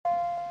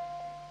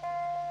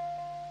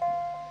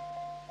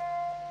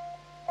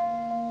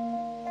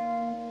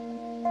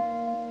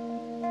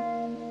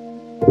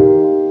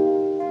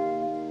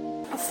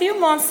few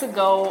months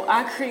ago,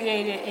 I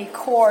created a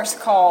course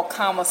called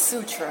Kama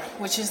Sutra,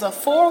 which is a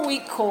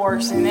 4-week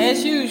course, and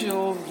as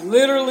usual,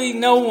 literally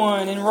no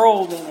one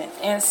enrolled in it.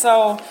 And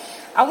so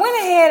I went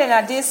ahead and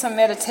I did some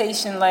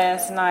meditation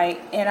last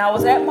night, and I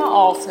was at my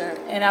altar,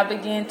 and I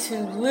began to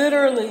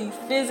literally,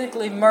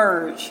 physically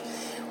merge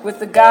with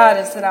the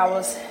goddess that I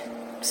was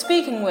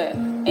speaking with.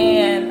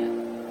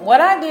 And what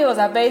I did was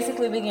I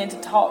basically began to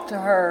talk to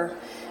her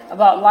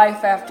about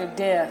life after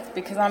death,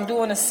 because I'm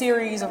doing a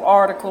series of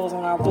articles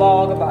on our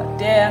blog about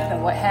death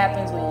and what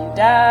happens when you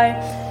die.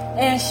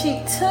 And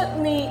she took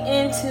me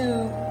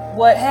into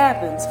what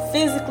happens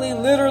physically,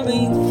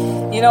 literally.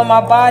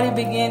 My body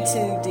began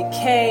to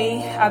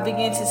decay. I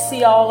began to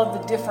see all of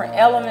the different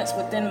elements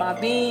within my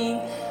being.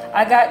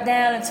 I got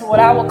down into what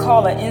I would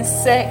call an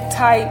insect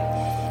type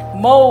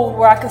mode,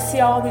 where I could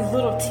see all these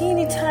little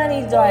teeny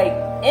tiny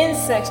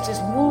insects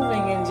just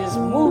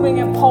moving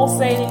and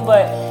pulsating,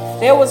 but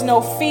there was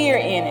no fear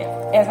in it.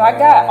 As I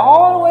got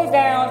all the way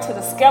down to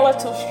the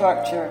skeletal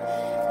structure,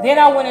 then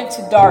I went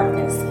into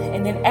darkness.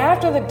 And then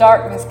after the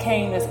darkness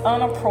came this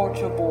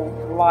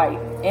unapproachable light.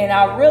 And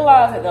I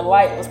realized that the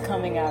light was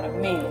coming out of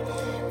me.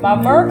 My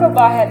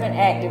Merkaba had been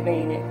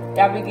activated.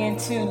 I began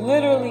to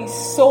literally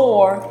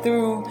soar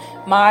through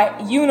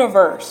my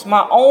universe,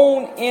 my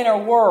own inner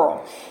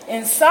world.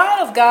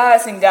 Inside of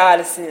gods and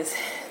goddesses,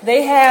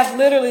 they have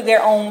literally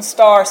their own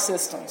star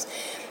systems.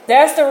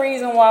 That's the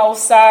reason why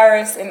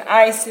Osiris and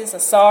Isis,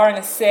 Asar and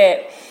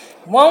Aset,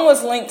 one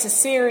was linked to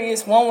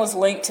Sirius, one was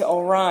linked to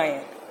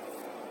Orion.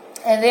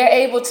 And they're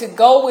able to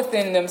go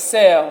within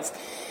themselves.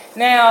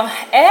 Now,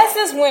 as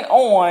this went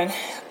on,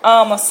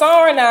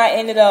 Asar and I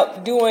ended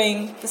up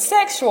doing the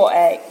sexual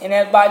act.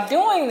 And by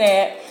doing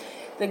that,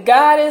 the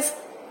goddess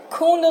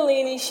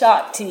Kundalini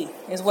Shakti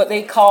is what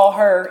they call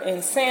her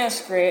in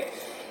Sanskrit.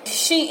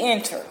 She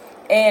entered.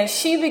 And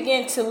she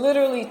began to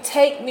literally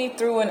take me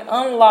through and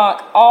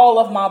unlock all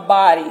of my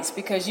bodies,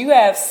 because you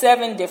have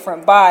 7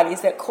 different bodies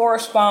that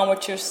correspond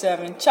with your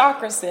 7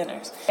 chakra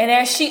centers. And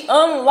as she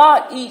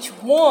unlocked each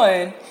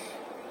one,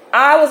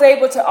 I was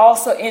able to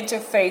also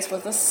interface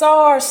with the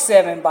SARS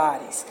 7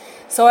 bodies.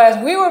 So as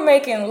we were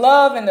making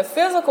love in the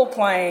physical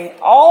plane,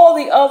 all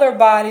the other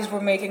bodies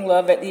were making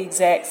love at the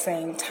exact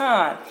same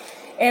time.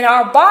 And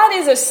our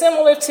bodies are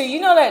similar to,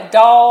 that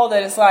doll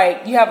that is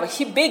like, you have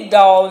a big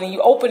doll, and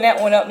you open that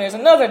one up, and there's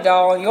another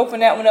doll, and you open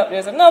that one up,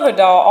 there's another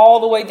doll,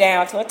 all the way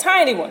down to a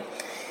tiny one.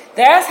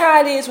 That's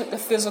how it is with the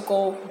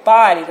physical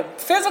body. The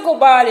physical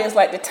body is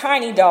like the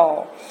tiny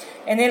doll.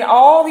 And then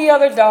all the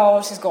other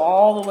dolls just go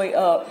all the way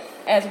up.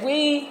 As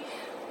we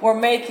were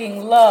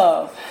making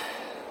love,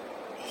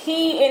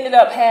 he ended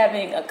up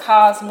having a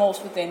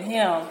cosmos within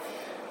him.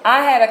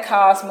 I had a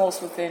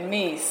cosmos within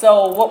me.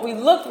 So what we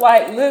looked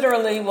like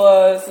literally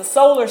was the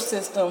solar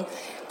system,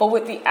 but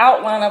with the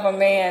outline of a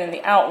man and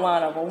the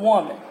outline of a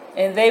woman.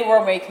 And they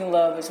were making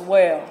love as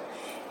well.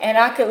 And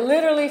I could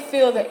literally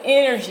feel the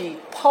energy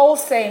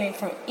pulsating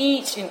from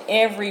each and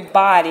every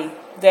body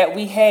that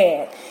we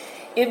had.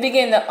 It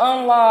began to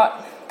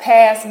unlock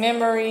past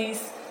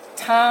memories,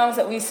 times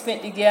that we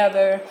spent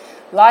together,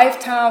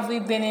 lifetimes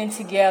we've been in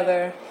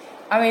together.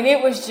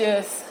 It was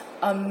just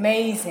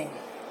amazing.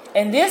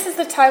 And this is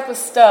the type of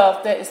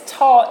stuff that is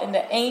taught in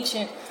the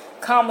ancient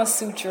Kama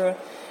Sutra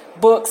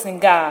books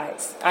and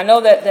guides. I know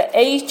that the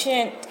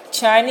ancient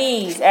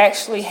Chinese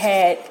actually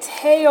had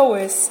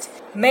Taoist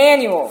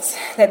manuals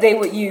that they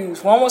would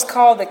use. One was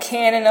called the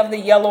Canon of the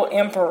Yellow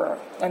Emperor.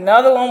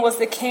 Another one was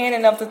the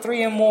Canon of the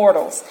 3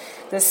 Immortals.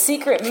 The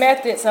Secret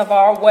Methods of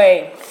Our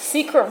Way.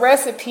 Secret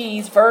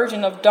Recipes,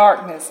 Version of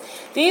Darkness.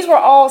 These were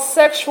all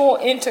sexual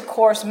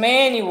intercourse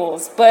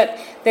manuals, but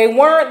they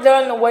weren't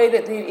done the way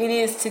that it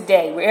is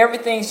today, where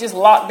everything's just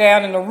locked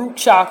down in the root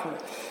chakra.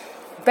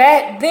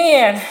 Back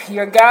then,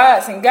 your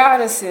gods and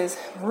goddesses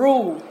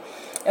ruled.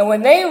 And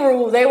when they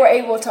ruled, they were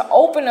able to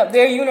open up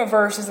their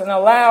universes and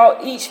allow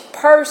each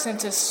person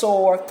to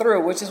soar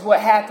through, which is what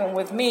happened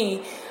with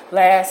me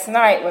last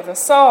night with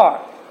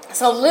Asar.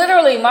 So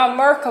literally, my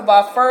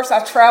Merkaba, first I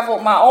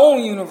traveled my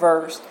own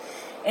universe.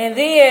 And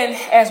then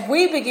as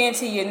we began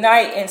to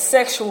unite in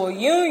sexual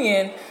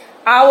union,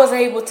 I was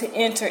able to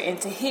enter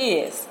into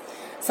his.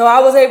 So I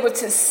was able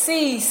to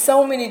see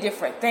so many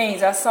different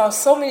things. I saw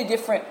so many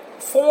different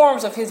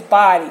forms of his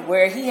body,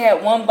 where he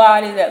had one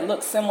body that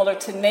looked similar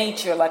to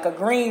nature, like a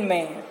green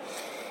man.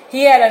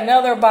 He had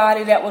another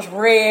body that was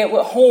red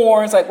with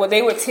horns, like what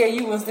they would tell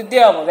you was the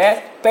devil.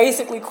 That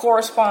basically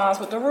corresponds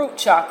with the root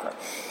chakra.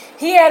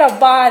 He had a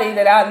body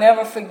that I'll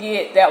never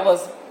forget that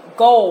was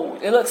gold.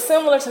 It looked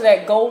similar to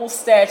that gold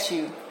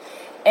statue.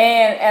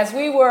 And as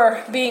we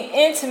were being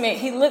intimate,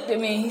 he looked at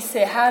me and he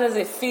said, "How does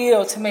it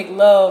feel to make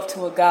love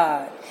to a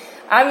god?"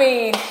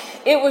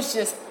 It was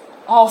just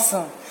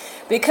awesome,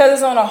 because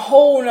it's on a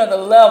whole nother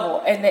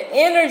level. And the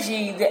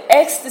energy, the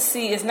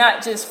ecstasy is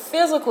not just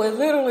physical. It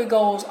literally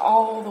goes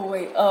all the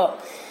way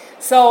up.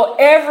 So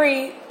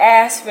every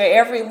aspect,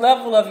 every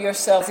level of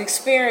yourself is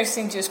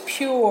experiencing just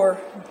pure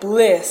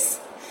bliss.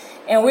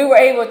 And we were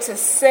able to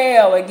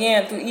sail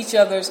again through each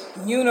other's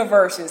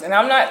universes. And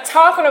I'm not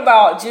talking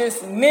about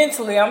just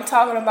mentally, I'm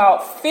talking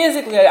about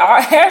physically. Our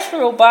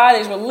astral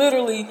bodies were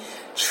literally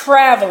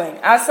traveling.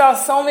 I saw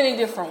so many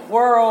different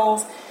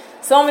worlds,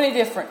 so many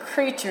different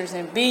creatures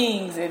and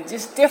beings and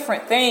just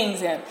different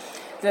things. And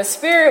the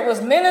Spirit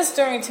was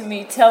ministering to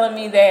me, telling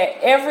me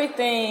that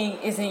everything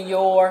is in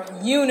your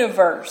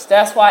universe.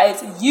 That's why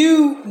it's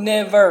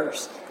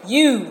universe.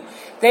 You.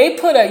 They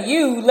put a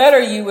U, letter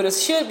U, but it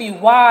should be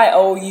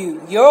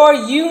Y-O-U. Your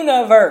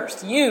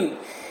universe, you.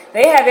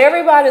 They have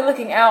everybody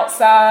looking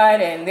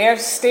outside and they're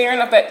staring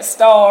up at the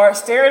stars,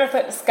 staring up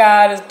at the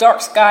sky, this dark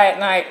sky at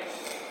night,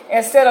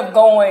 instead of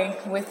going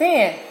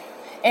within.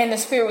 And the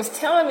Spirit was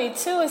telling me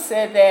too, it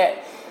said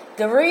that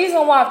the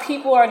reason why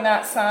people are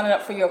not signing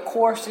up for your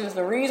courses,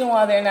 the reason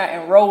why they're not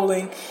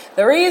enrolling,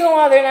 the reason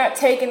why they're not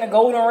taking the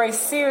golden race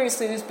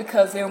seriously is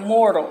because they're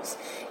mortals.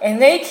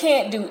 And they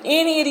can't do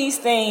any of these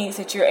things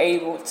that you're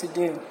able to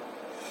do.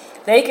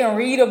 They can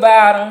read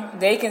about them,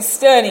 they can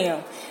study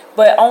them,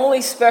 but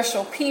only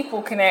special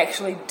people can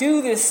actually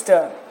do this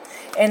stuff.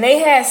 And they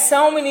had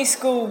so many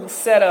schools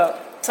set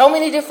up, so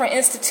many different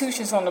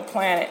institutions on the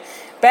planet,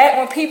 back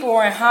when people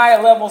were in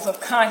higher levels of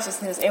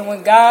consciousness and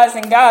when gods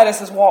and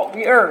goddesses walked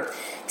the earth.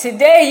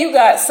 Today, you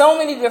got so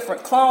many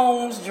different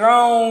clones,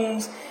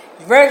 drones,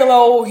 regular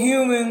old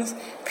humans,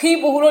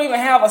 people who don't even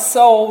have a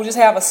soul, just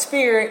have a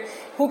spirit,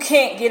 who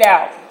can't get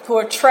out, who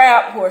are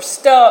trapped, who are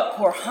stuck,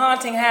 who are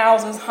haunting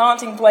houses,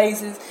 haunting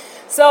places.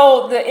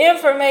 So the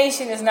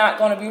information is not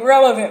going to be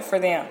relevant for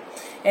them.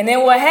 And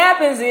then what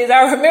happens is,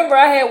 I remember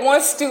I had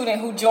one student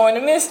who joined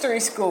a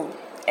mystery school,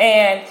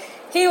 and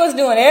he was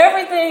doing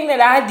everything that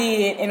I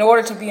did in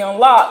order to be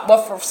unlocked,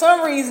 but for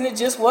some reason it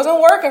just wasn't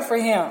working for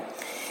him.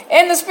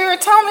 And the Spirit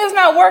told me it's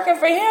not working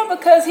for him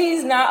because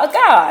he's not a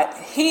god.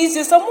 He's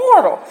just a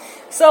mortal.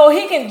 So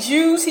he can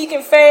juice, he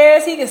can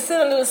fast, he can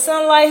sit under the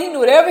sunlight, he can do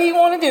whatever he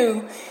want to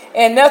do,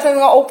 and nothing's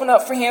going to open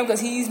up for him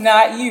because he's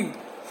not you.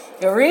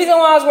 The reason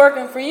why it's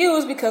working for you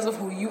is because of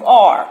who you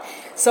are.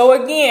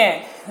 So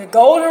again, the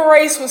golden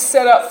race was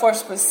set up for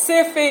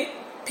specific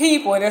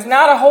people, and there's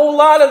not a whole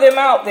lot of them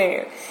out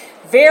there.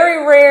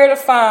 Very rare to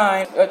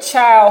find a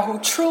child who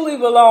truly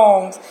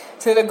belongs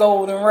to the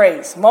golden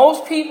race.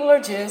 Most people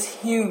are just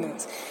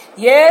humans.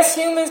 Yes,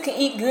 humans can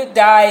eat good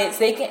diets,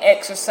 they can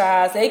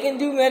exercise, they can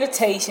do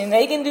meditation,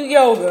 they can do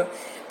yoga.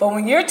 But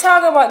when you're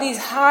talking about these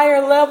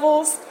higher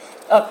levels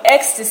of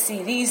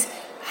ecstasy, these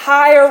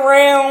higher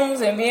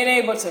realms and being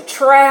able to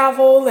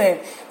travel and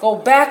go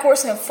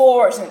backwards and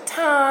forwards in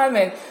time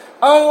and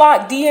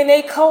unlock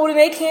DNA coding,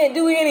 they can't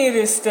do any of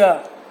this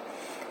stuff.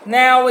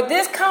 Now, with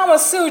this Kama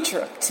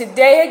Sutra,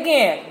 today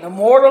again, the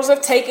mortals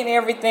have taken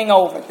everything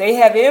over. They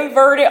have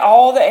inverted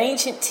all the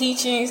ancient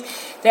teachings.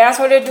 That's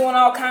why they're doing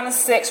all kind of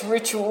sex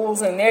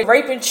rituals and they're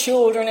raping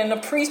children and the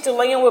priests are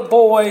laying with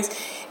boys.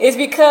 It's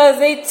because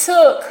they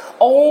took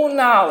old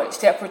knowledge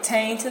that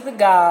pertained to the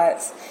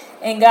gods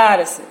and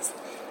goddesses,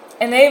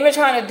 and they've been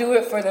trying to do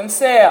it for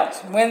themselves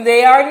when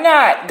they are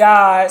not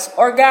gods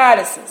or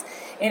goddesses.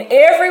 And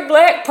every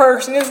black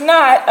person is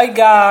not a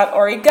god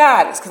or a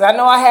goddess. Because I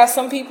know I have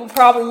some people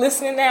probably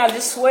listening now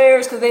just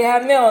swears because they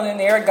have melanin,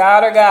 they're a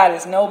god or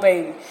goddess. No,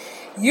 baby.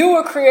 You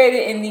were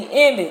created in the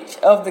image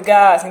of the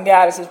gods and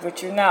goddesses,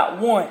 but you're not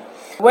one.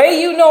 The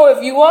way you know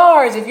if you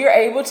are is if you're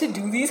able to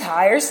do these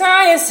higher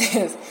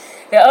sciences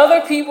that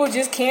other people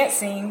just can't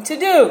seem to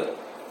do.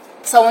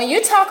 So when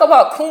you talk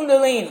about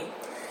Kundalini,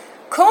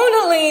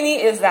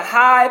 Kundalini is the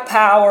high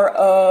power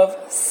of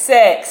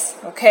sex.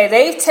 Okay,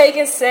 they've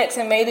taken sex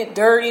and made it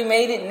dirty,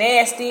 made it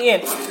nasty,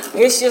 and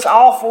it's just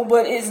awful,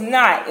 but it's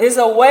not. It's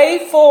a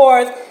way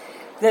for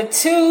the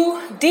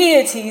two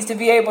deities to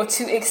be able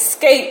to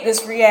escape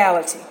this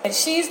reality. And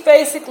she's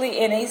basically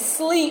in a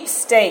sleep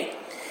state.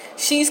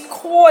 She's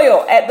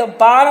coiled at the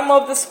bottom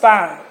of the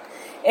spine,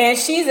 and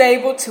she's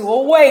able to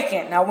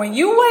awaken. Now, when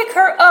you wake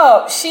her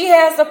up, she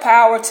has the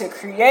power to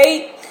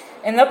create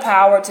and the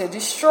power to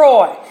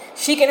destroy.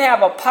 She can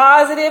have a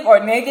positive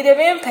or negative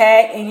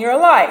impact in your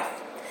life.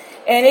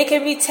 And it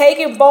can be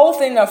taken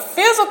both in a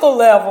physical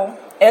level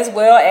as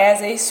well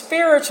as a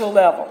spiritual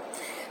level.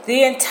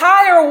 The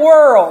entire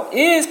world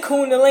is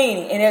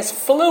Kundalini, and it's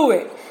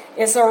fluid.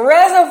 It's a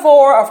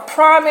reservoir of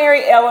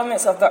primary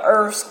elements of the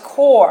Earth's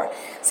core.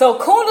 So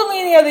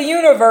Kundalini of the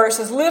universe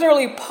is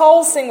literally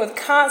pulsing with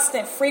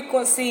constant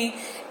frequency,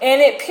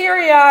 and it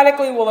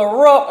periodically will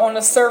erupt on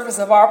the surface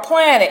of our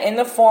planet in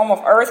the form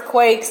of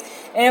earthquakes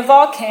and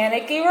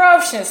volcanic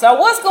eruptions. Now,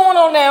 what's going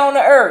on now on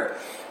the Earth?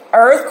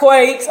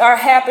 Earthquakes are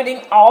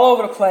happening all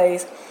over the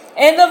place,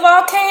 and the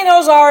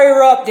volcanoes are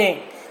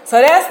erupting. So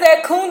that's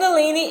that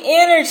Kundalini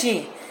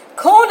energy.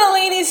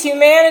 Kundalini's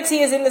humanity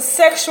is in the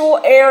sexual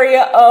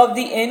area of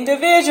the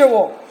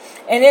individual.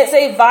 And it's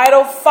a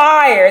vital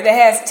fire that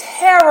has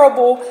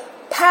terrible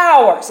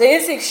power. So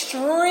it's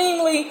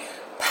extremely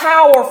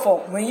powerful.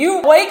 When you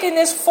awaken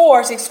this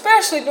force,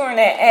 especially during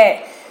that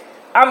act,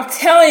 I'm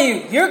telling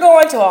you, you're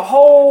going to a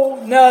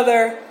whole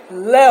nother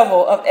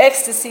level of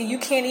ecstasy you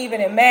can't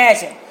even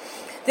imagine.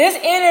 This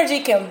energy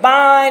can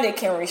bind, it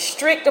can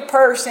restrict a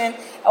person,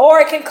 or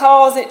it can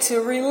cause it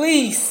to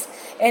release.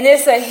 And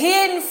it's a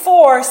hidden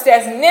force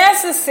that's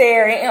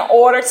necessary in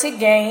order to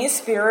gain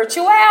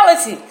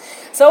spirituality.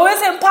 So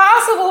it's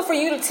impossible for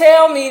you to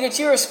tell me that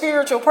you're a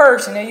spiritual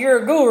person and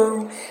you're a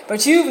guru,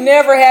 but you've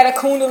never had a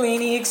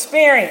Kundalini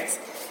experience.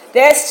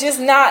 That's just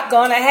not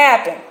going to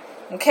happen.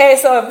 Okay,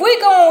 so if we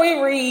go and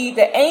we read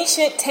the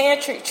ancient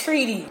Tantric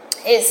treaty,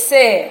 it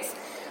says,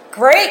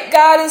 great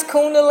goddess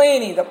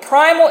Kundalini, the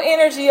primal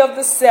energy of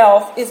the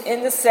self, is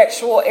in the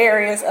sexual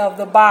areas of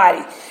the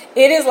body.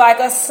 It is like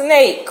a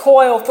snake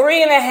coiled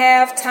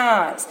 3.5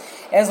 times.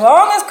 As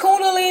long as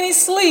Kundalini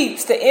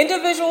sleeps, the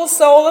individual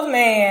soul of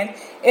man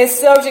is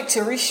subject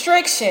to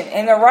restriction,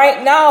 and the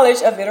right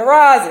knowledge of it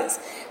arises.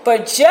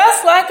 But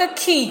just like a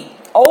key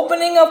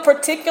opening a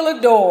particular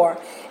door,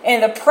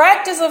 and the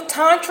practice of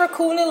Tantra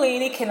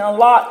Kundalini can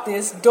unlock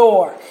this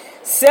door.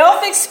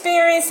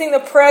 Self-experiencing the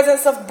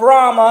presence of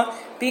Brahma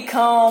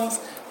becomes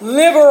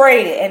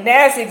liberated, and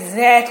that's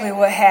exactly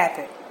what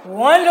happened.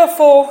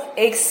 Wonderful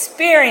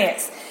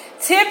experience.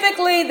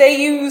 Typically, they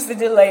use the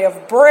delay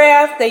of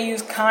breath, they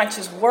use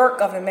conscious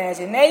work of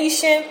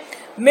imagination,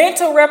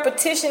 mental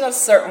repetition of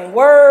certain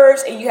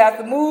words, and you have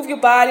to move your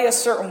body a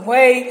certain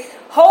way,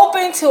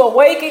 hoping to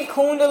awaken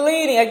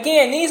Kundalini.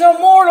 Again, these are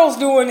mortals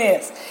doing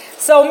this.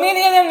 So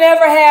many of them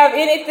never have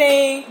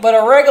anything but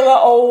a regular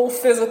old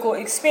physical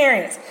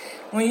experience.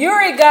 When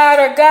you're a god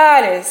or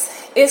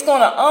goddess, it's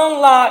going to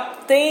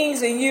unlock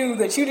things in you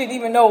that you didn't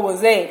even know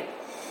was there.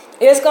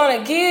 It's going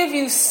to give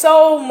you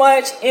so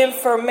much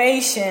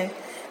information,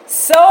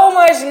 so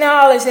much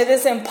knowledge that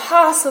it's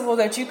impossible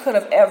that you could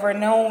have ever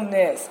known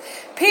this.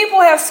 People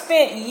have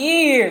spent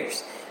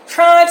years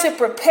trying to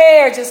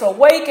prepare, just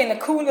awaken the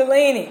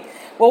Kundalini.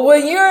 Well,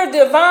 when you're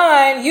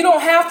divine, you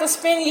don't have to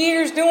spend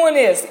years doing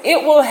this.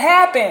 It will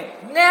happen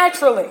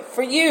naturally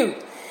for you.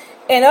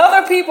 And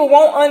other people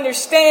won't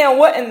understand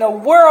what in the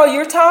world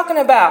you're talking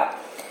about.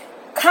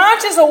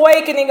 Conscious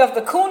awakening of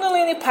the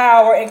Kundalini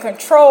power and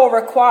control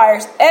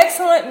requires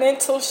excellent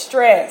mental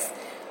stress,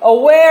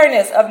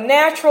 awareness of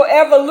natural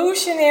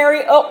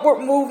evolutionary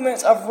upward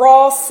movements of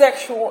raw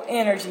sexual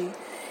energy,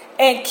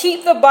 and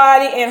keep the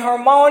body in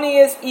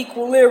harmonious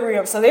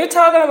equilibrium. So they're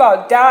talking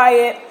about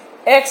diet,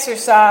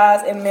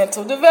 exercise, and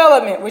mental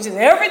development, which is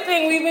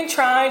everything we've been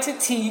trying to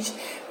teach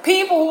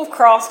people who've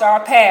crossed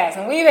our paths.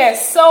 And we've had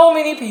so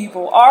many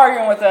people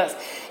arguing with us.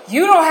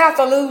 You don't have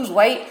to lose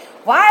weight.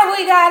 Why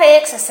we got to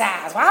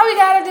exercise? Why we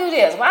got to do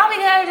this? Why we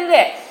got to do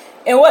that?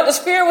 And what the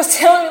Spirit was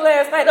telling me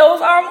last night,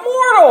 those are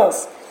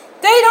mortals.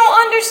 They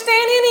don't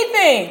understand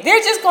anything. They're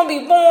just going to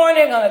be born.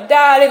 They're going to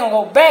die. They're going to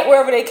go back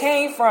wherever they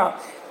came from.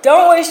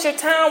 Don't waste your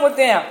time with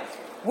them.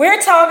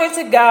 We're talking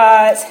to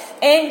gods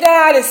and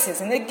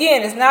goddesses. And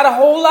again, it's not a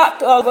whole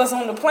lot of us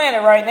on the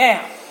planet right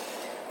now.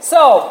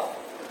 So,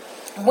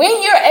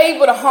 when you're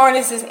able to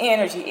harness this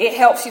energy, it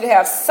helps you to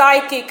have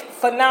psychic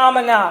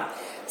phenomena,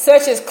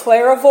 such as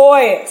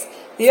clairvoyance,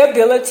 the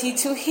ability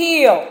to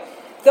heal.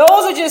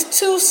 Those are just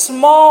two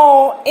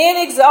small,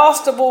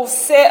 inexhaustible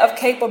set of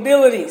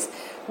capabilities,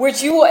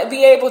 which you will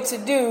be able to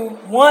do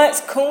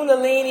once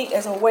Kundalini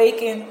is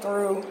awakened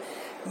through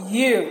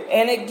you.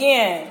 And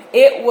again,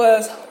 it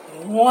was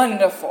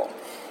wonderful.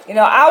 You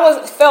know,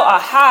 I felt a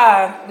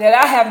high that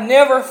I have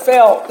never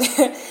felt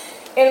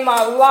in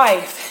my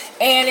life,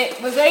 and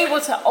it was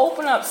able to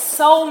open up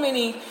so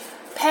many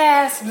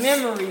past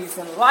memories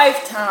and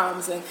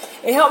lifetimes, and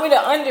it helped me to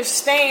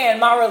understand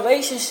my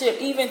relationship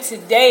even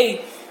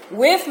today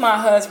with my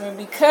husband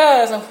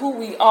because of who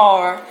we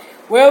are,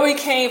 where we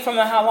came from,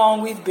 and how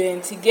long we've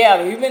been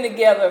together. We've been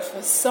together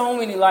for so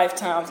many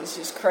lifetimes. It's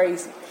just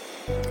crazy.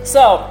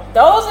 So,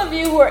 those of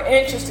you who are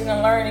interested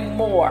in learning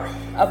more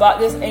about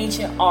this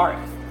ancient art,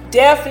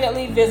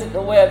 definitely visit the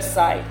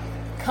website.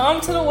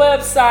 Come to the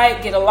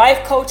website, get a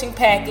life coaching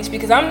package,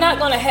 because I'm not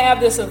going to have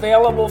this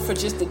available for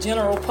just the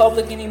general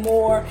public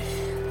anymore.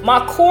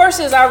 My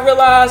courses, I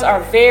realize,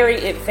 are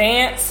very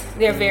advanced.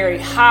 They're very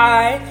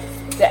high.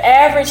 The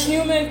average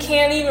human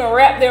can't even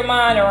wrap their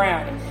mind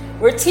around it.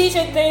 We're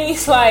teaching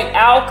things like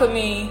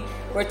alchemy.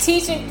 We're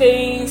teaching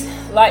things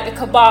like the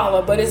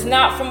Kabbalah, but it's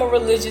not from a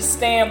religious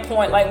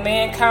standpoint like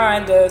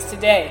mankind does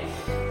today.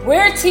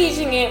 We're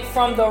teaching it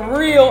from the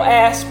real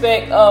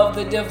aspect of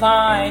the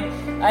divine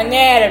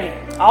anatomy.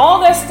 All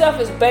that stuff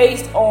is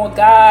based on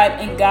God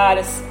and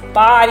Goddess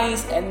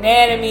bodies,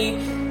 anatomy,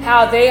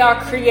 how they are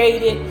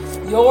created,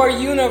 your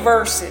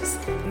universes.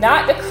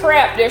 Not the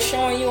crap they're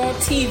showing you on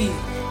TV,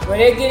 where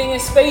they're getting in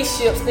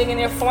spaceships thinking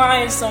they're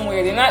flying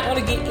somewhere. They're not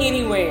going to get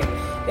anywhere.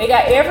 They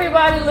got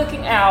everybody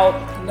looking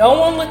out, no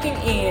one looking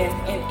in,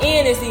 and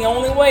in is the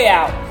only way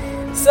out.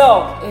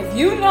 So, if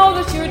you know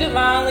that you're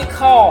divinely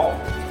called,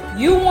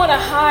 you want to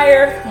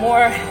hire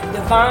more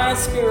divine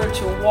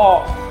spiritual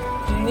walk,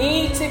 you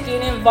need to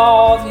get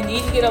involved. You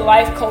need to get a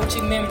life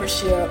coaching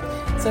membership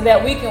so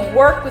that we can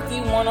work with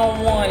you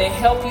one-on-one and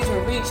help you to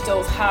reach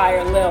those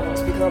higher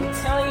levels. Because I'm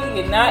telling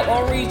you, you're not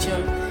going to reach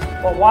them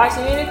by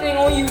watching anything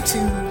on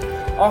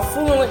YouTube or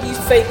fooling with these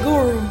fake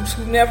gurus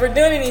who've never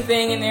done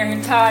anything in their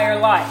entire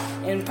life.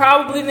 and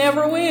probably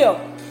never will.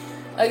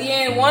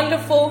 Again,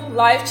 wonderful,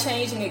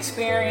 life-changing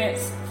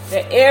experience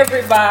that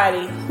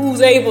everybody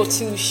who's able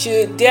to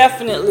should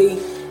definitely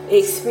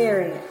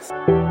experience.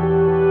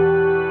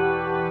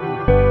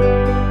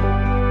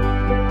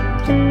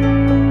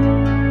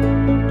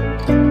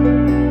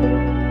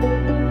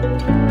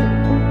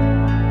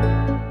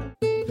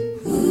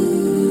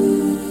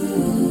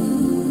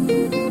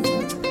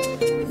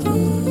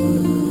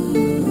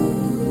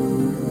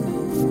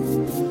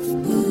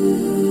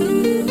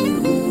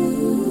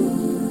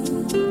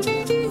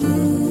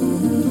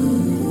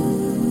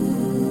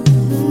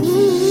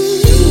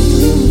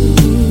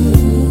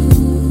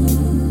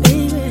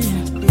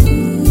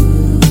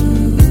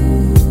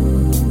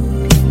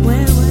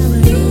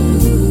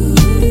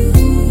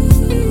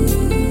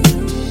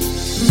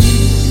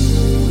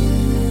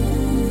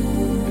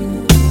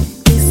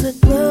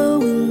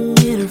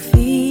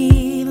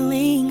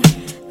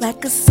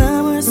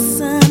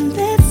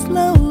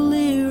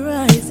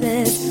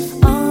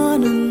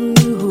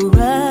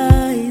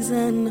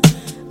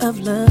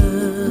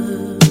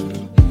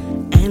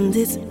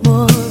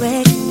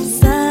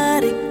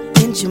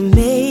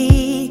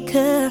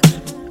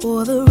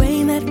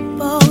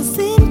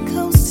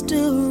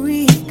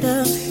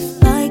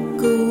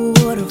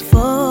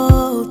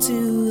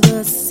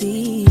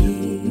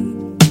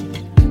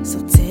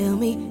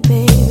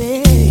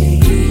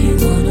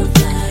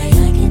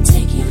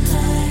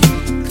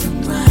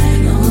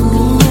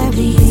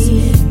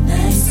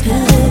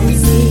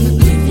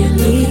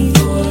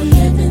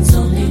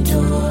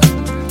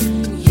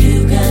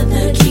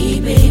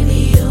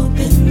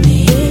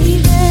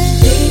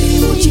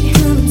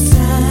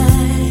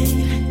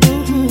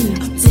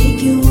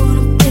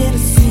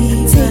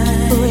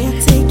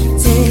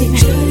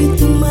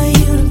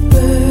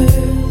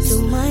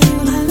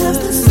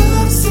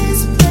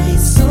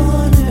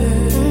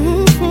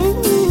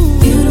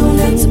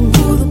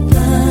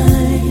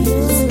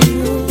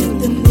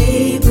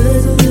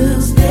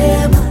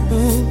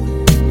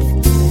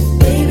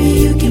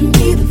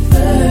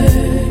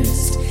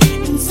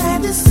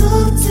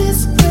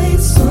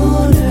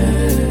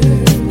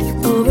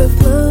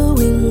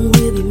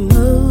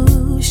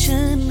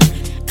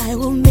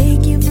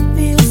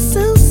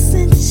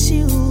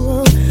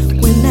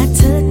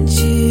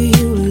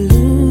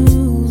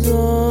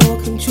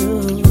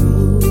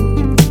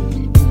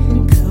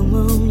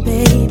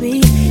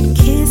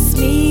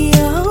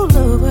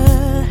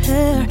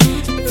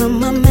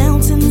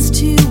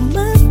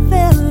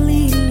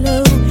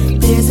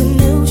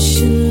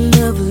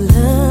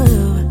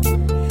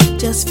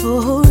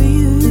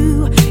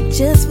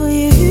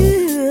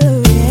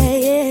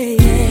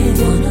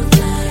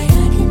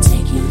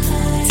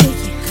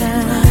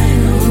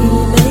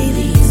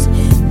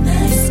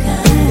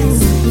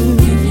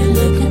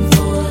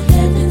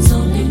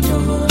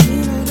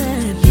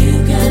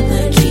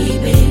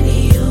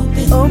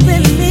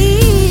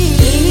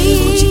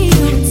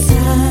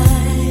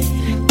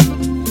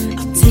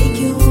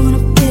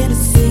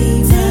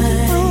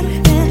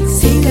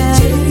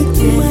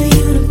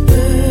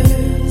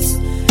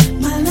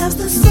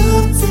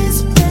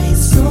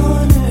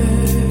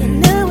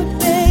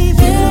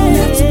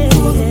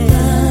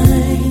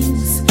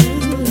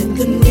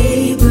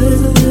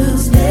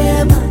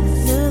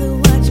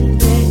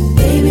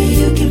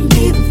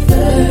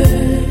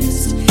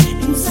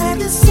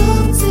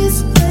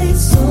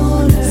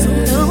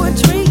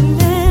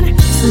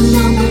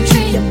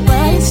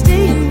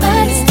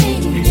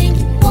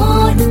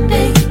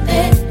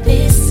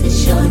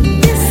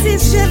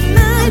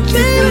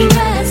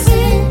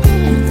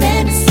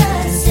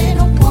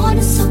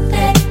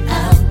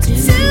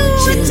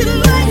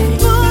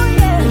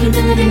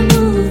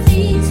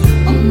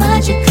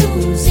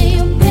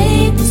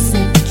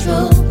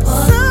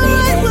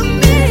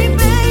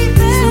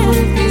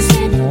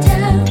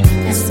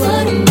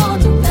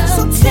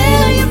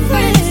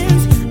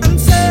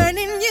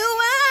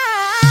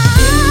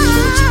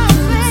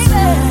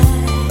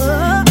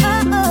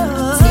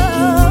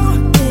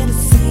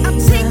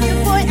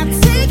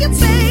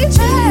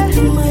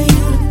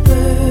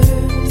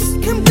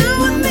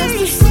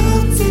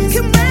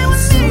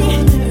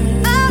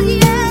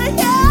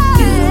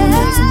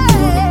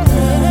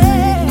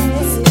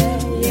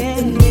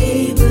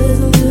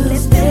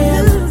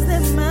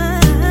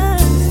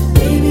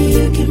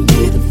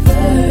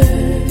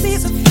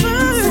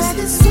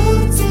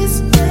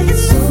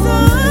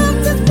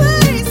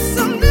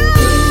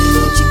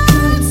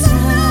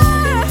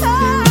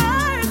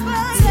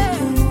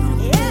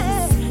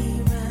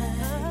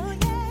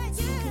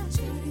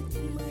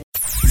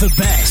 The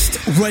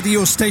best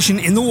radio station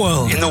in the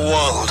world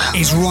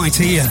is right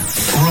here,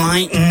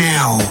 right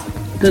now.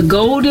 The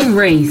Golden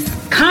Race,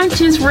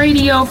 conscious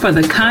radio for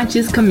the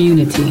conscious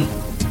community.